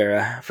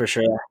 for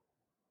sure.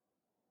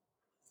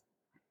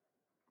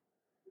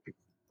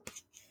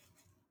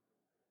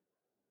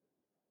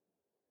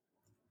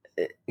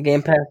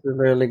 Game Pass is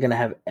literally gonna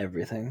have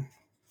everything.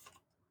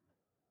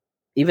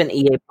 Even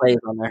EA plays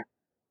on there.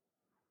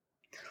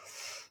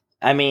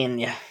 I mean,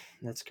 yeah,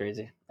 that's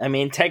crazy. I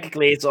mean,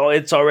 technically, it's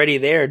already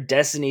there.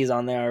 Destiny's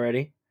on there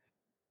already.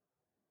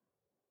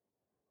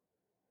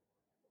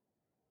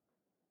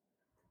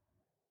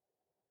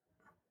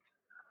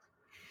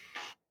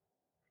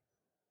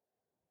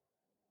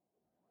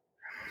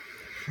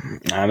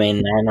 I mean,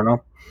 I don't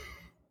know.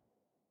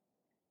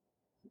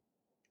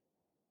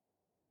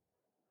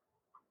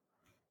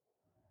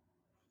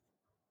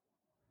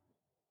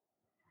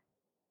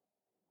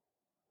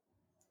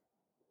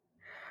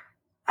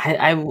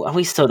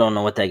 We still don't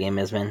know what that game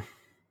is, man.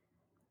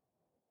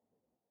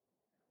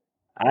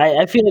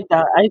 I feel like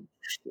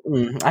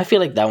I feel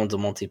like that one's a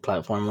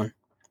multi-platform one.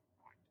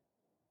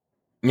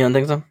 You don't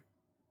think so?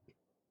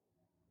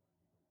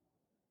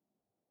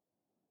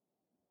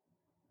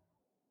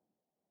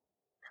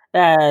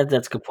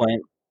 That's a good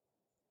point.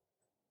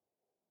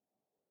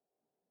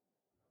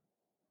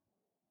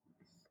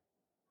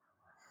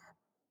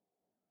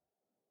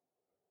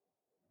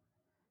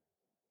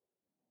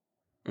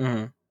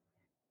 Hmm.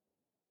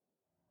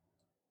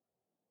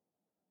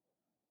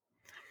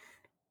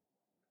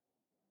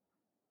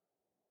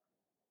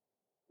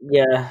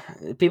 Yeah,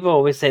 people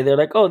always say they're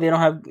like, oh, they don't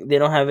have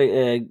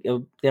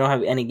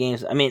any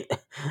games. I mean,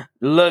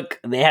 look,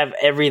 they have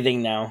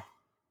everything now.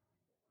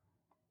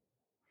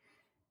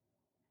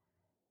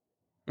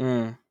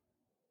 Mm.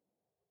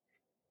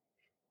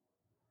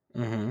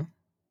 Hmm.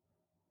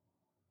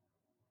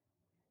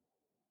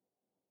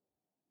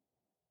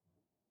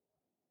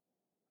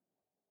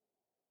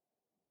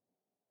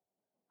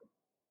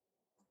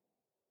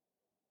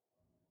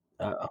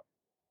 Uh,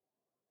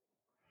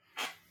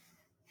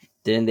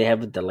 didn't they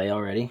have a delay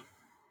already?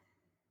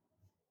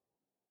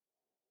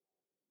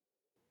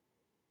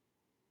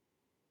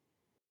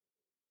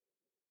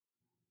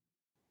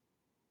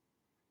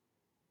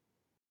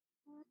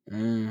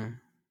 Mm.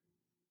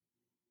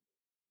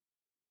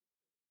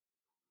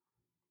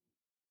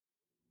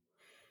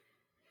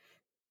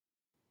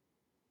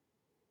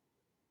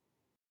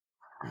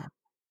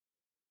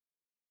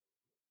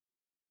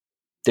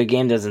 The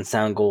game doesn't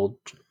sound gold.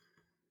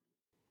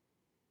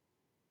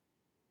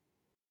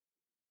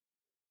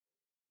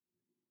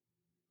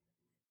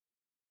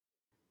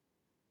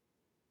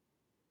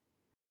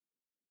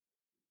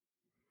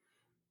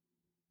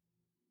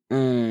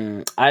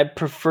 I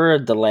prefer a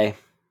delay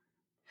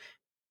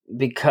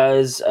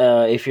because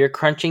if you're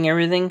crunching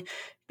everything,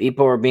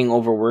 people are being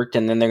overworked,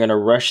 and then they're gonna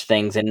rush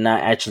things and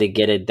not actually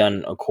get it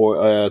done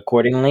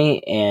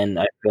accordingly. And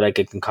I feel like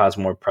it can cause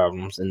more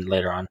problems and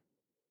later on.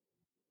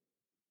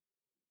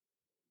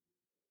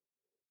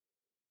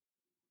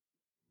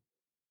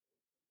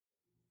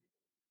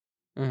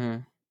 Hmm.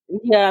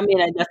 Yeah, I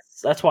mean,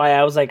 that's why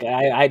I was like,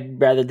 I'd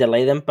rather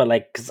delay them, but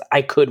like, cause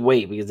I could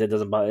wait because it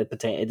doesn't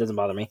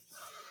bother me.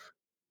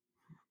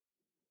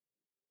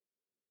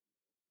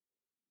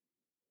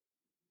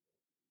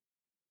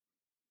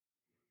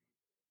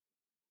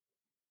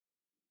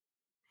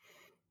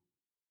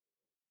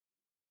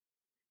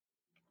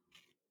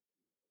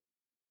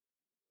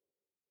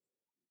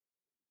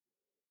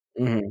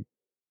 Mhm.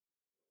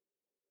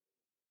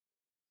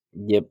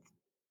 Yep.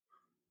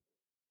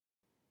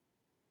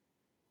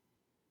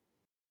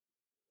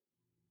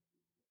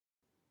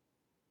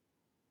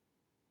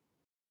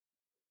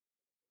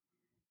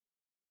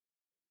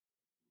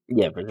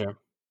 Yeah, for sure.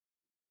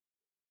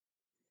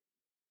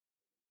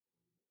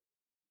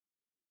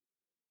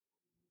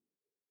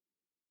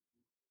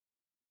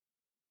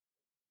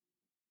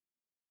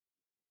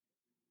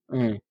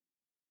 Mhm.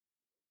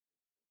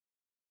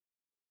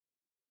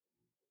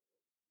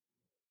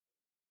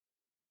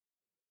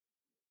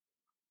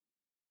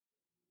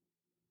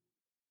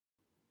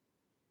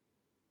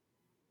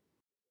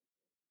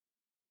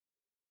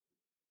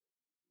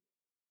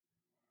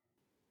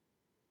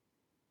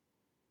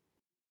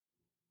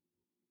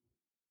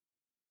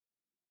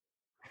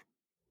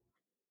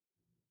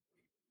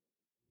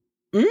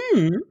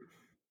 Mm.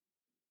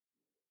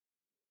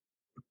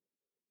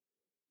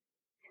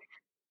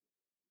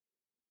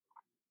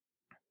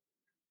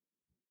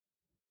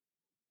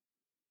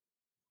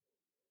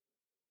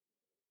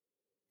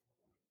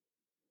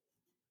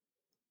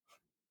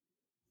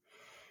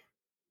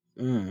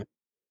 Mm.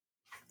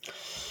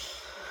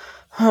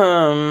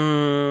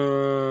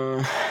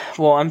 Um,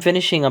 well, I'm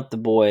finishing up The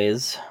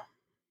Boys.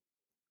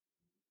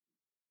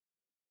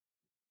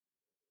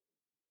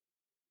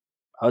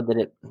 How did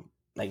it?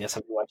 I guess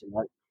I'm watching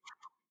that.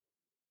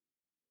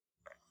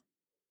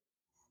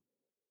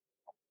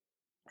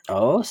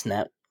 Oh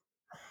snap!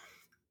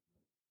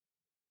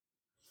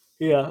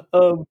 Yeah.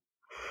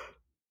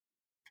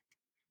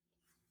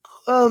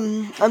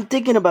 I'm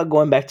thinking about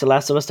going back to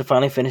Last of Us to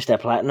finally finish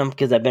that platinum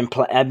because I've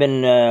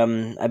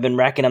been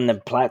racking on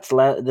the plats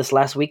this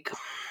last week.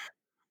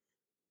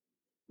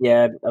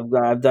 Yeah,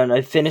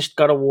 I finished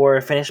God of War,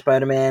 I finished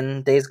Spider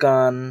Man, Days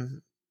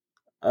Gone.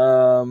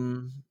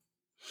 Um,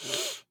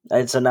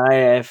 and so now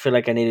I feel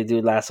like I need to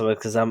do Last of Us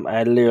because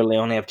I literally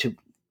only have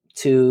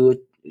two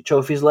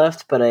trophies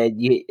left, but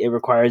it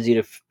requires you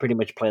to pretty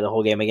much play the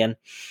whole game again.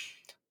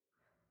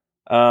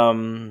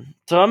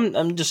 So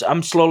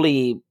I'm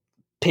slowly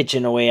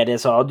pitching away at it.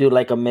 So I'll do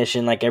like a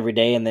mission like every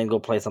day and then go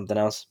play something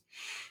else.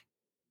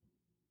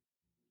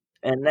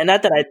 And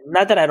not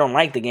that I don't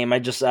like the game. I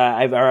just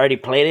I've already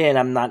played it and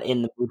I'm not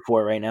in the mood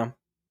for it right now.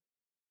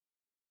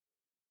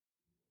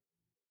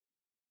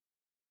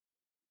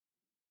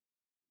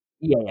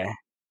 Yeah, yeah.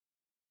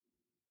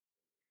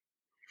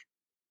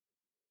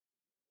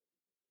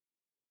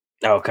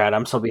 Oh god,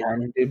 I'm so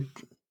behind, dude.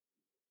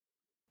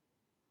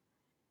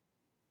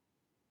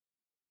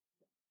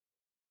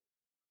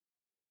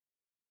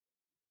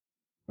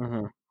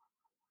 Hmm.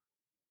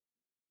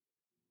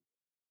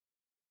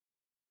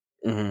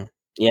 Hmm.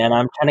 Yeah, and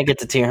I'm trying to get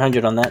to tier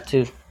 100 on that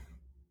too.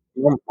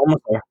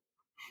 Almost there.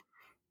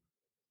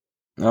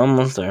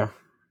 Almost there.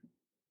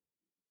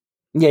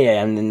 Yeah,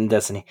 yeah. I'm in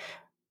Destiny.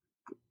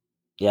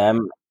 Yeah,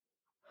 I'm.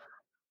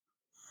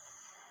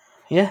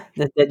 Yeah,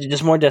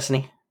 just more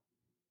Destiny.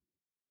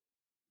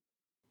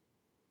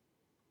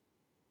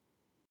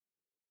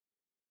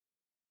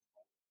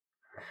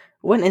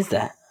 When is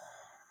that?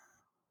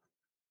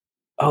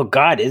 Oh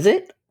God, is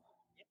it?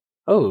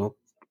 Oh,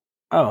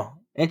 oh,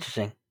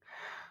 interesting.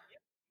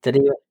 Did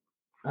he?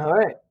 All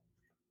right.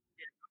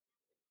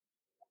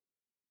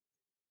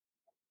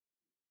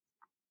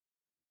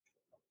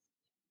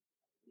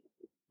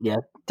 Yeah,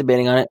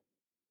 debating on it.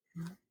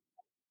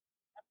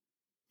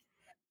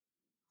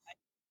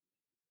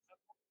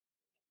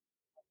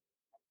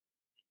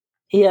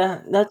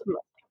 Yeah,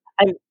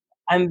 I'm.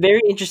 I'm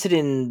very interested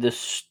in the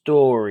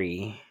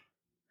story.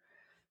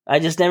 I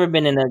just never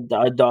been in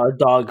a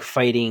dog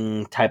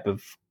fighting type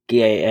of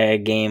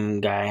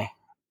game guy.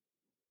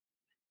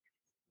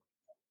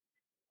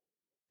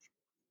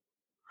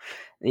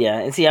 Yeah,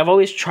 and see, I've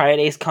always tried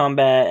Ace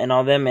Combat and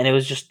all them, and it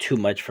was just too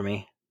much for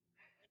me.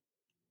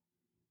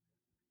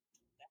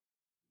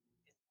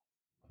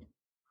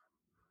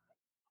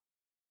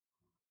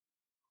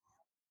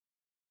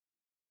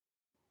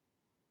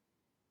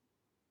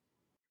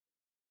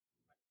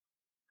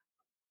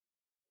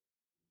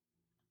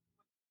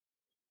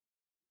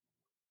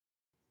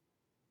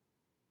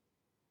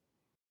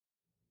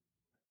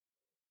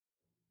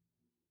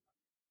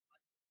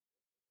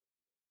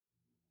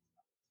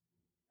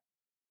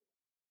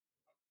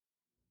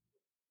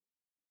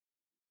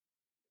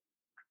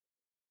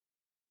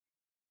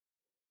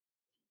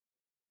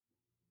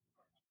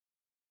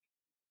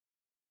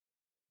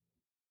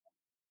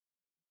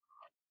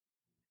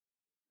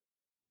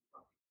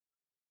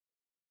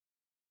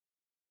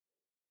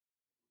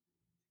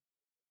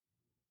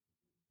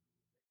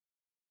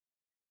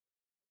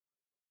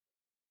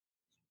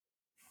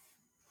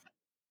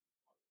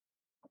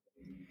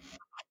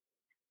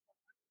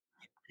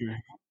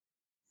 Mm.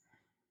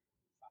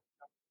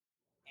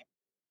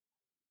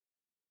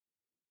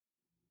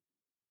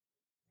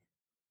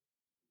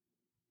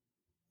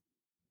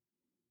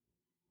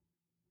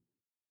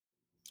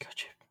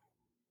 Gotcha.